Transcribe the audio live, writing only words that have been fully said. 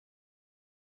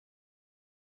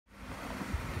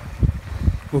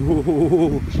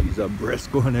Ooh, she's a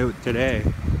brisk one out today.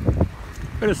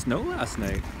 Bit of snow last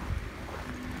night.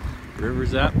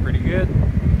 River's up pretty good.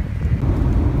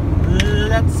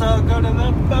 Let's all go to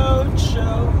the boat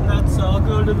show. Let's all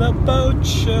go to the boat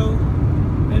show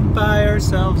and buy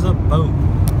ourselves a boat.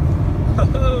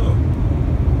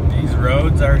 These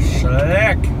roads are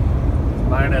slick.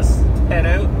 Minus head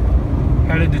out.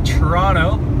 Headed to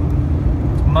Toronto.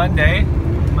 It's Monday.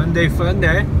 Monday fun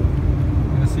day.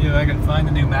 I'm gonna see if I can find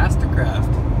a new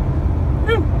Mastercraft.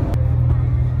 Woo.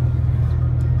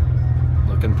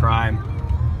 Looking prime.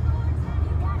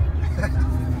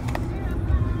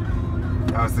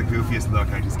 That was the goofiest look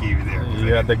I just gave you there.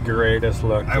 You had the greatest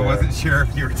look. I wasn't sure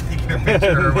if you were taking a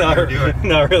picture or what you were doing.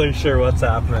 Not really sure what's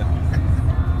happening.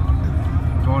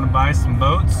 Going to buy some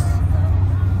boats.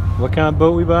 What kind of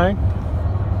boat we buying?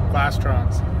 Glass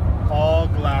trons. All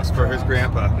glass for his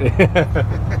grandpa. It's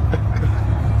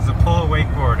a pull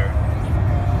wakeboarder.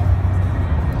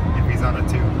 If he's on a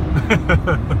tube.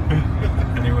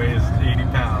 And he weighs 80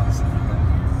 pounds.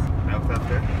 Mouth up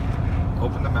there.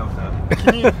 Open the mouth up.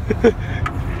 Can you,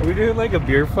 Are we doing like a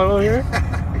beer funnel here?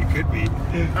 It could be.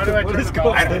 how do I turn the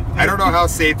bell? I don't know how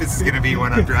safe this is going to be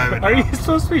when I'm driving. Are you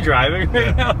supposed to be driving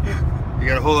right now? You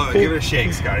got to hold it. Give it a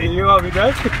shake, Scotty. You want me to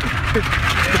drive?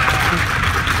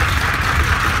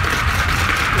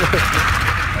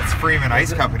 That's Freeman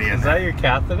Ice Company. Is that your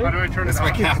catheter? How do I turn That's it my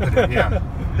on? catheter, yeah.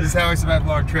 This is how I survive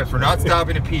long trips. We're not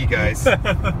stopping to pee, guys. I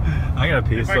gotta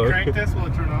pee. If I crank this, will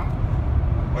it turn on?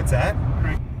 What's that?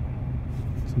 Crank.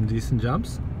 Some decent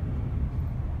jumps.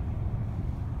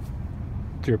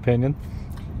 What's your opinion?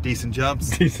 Decent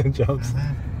jumps. Decent jumps.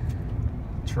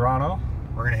 Toronto.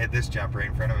 We're going to hit this jump right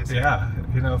in front of us. Yeah,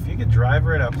 you know, if you could drive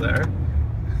right up there,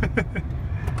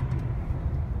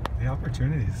 the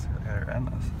opportunities are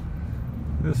endless.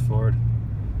 Look at this Ford.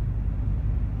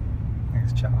 I think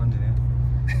it's challenging you.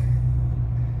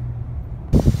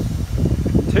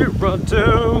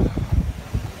 Toronto.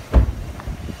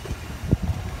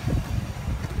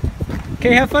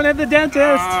 Okay, have fun at the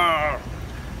dentist.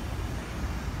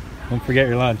 Don't forget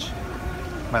your lunch.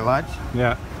 My lunch?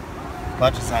 Yeah.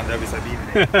 Lunch is on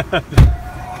WSIB today.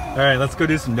 All right, let's go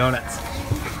do some donuts.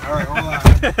 All right, hold on.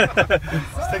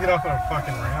 Let's take it off on a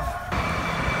fucking ramp.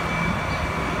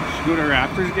 Should we go to a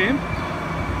Raptors game?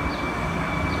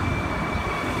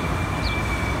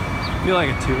 I feel like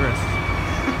a tourist.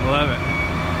 Love it.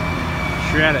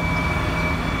 Shred it.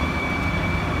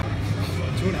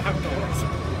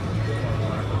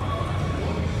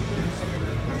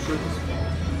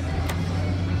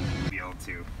 $2.50. Be able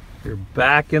to. You're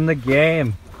back in the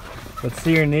game. Let's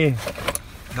see your knee.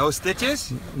 No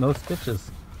stitches? No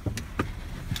stitches.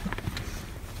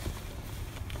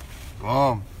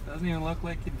 Boom. Doesn't even look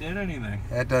like you did anything.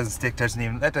 That doesn't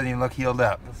even look healed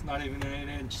up. That's not even an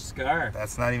 8-inch scar.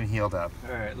 That's not even healed up.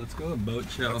 All right, let's go to boat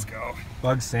show. Let's go.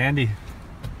 Bug Sandy.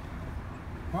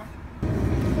 What?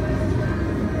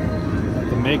 Got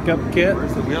the makeup kit.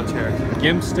 Where's the wheelchair?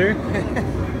 Gimster.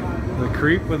 The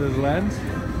creep with his lens.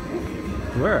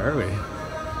 Where are we? I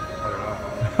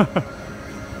don't know.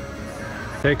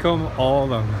 Take home all of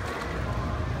them.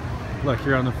 Look,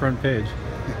 you're on the front page.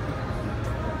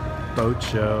 Boat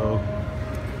show.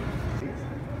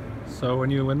 So when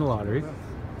you win the lottery,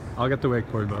 I'll get the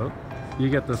wakeboard boat. You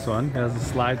get this one. It has a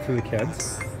slide for the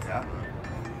kids. Yeah.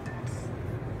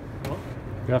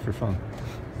 Get off your phone.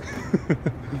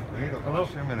 Hello.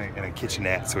 I'm in a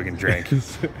kitchenette so we can drink.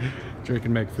 Drink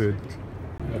and make food.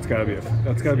 That's gotta be a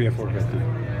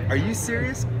 $4.50. Are you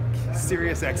serious?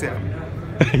 Sirius XM.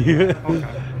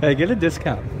 Hey, get a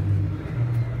discount.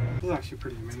 This is actually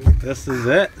pretty amazing. This is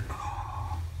it.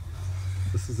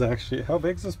 This is actually, how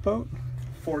big's this boat?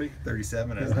 40.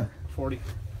 37, isn't it? 40.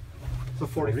 It's a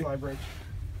 45 bridge.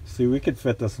 See, we could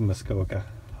fit this in Muskoka,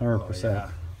 100%.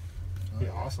 Oh,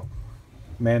 Yeah, awesome.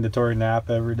 Mandatory nap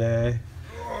every day.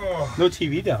 Oh. No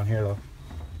TV down here though.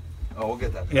 Oh, we'll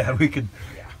get that. Yeah, we could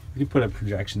put a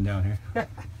projection down here.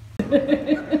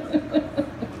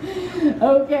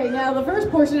 Okay, now the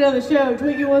first portion of the show,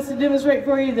 Twiggy wants to demonstrate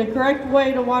for you the correct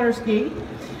way to water ski.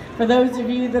 For those of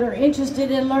you that are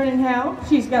interested in learning how,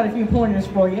 she's got a few pointers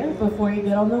for you before you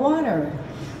get on the water.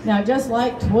 Now, just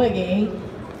like Twiggy,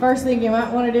 first thing you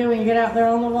might want to do when you get out there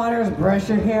on the water is brush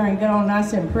your hair and get all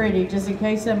nice and pretty, just in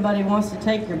case somebody wants to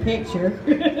take your picture.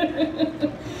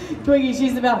 Twiggy,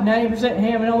 she's about 90%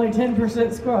 ham and only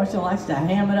 10% squirrel. She likes to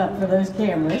ham it up for those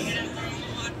cameras.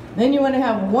 Then you want to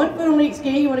have one foot on each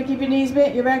ski. You want to keep your knees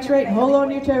bent, your back straight, and hold on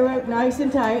to your toe rope nice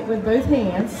and tight with both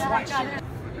hands.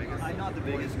 Not the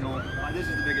biggest going. This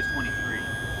is the biggest 23.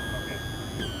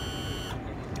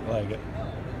 I like it.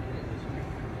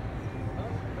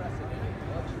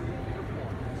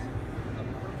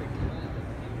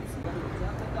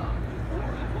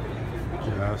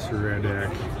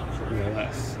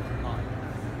 ridiculous.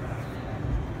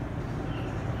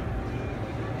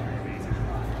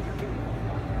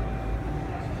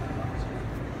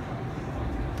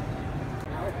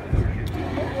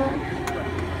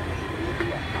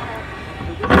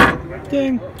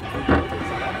 Ding. It's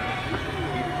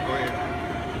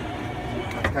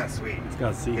kind of sweet. It's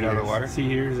got seat Get out of the water. Seat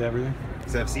heaters, everything.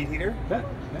 Does it have seat heater? Yeah.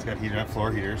 It's got heater, not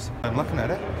floor heaters. I'm looking at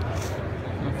it.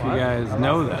 If you guys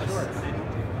know this.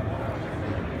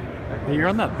 Hey, you're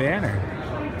on that banner.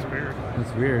 It's weird.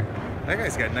 That's weird. That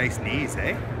guy's got nice knees,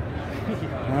 eh? I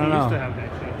don't know. Used to have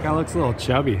that. Guy looks a little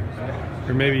chubby.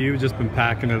 Or maybe you've just been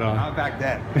packing it on. Not back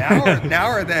then. Now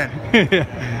or then?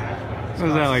 Yeah. What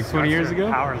was that, like 20 years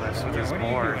ago? Power lifts with his What are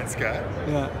you board. doing, Scott?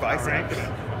 Yeah. Biceps. You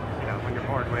know, when your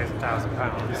board weighs 1,000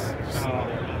 pounds.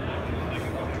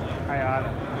 I ought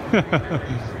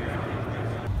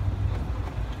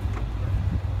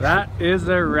That is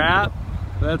a wrap.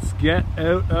 Let's get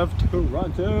out of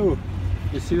Toronto.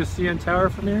 You see the CN Tower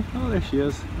from here? Oh, there she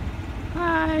is.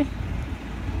 Hi.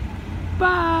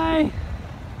 Bye.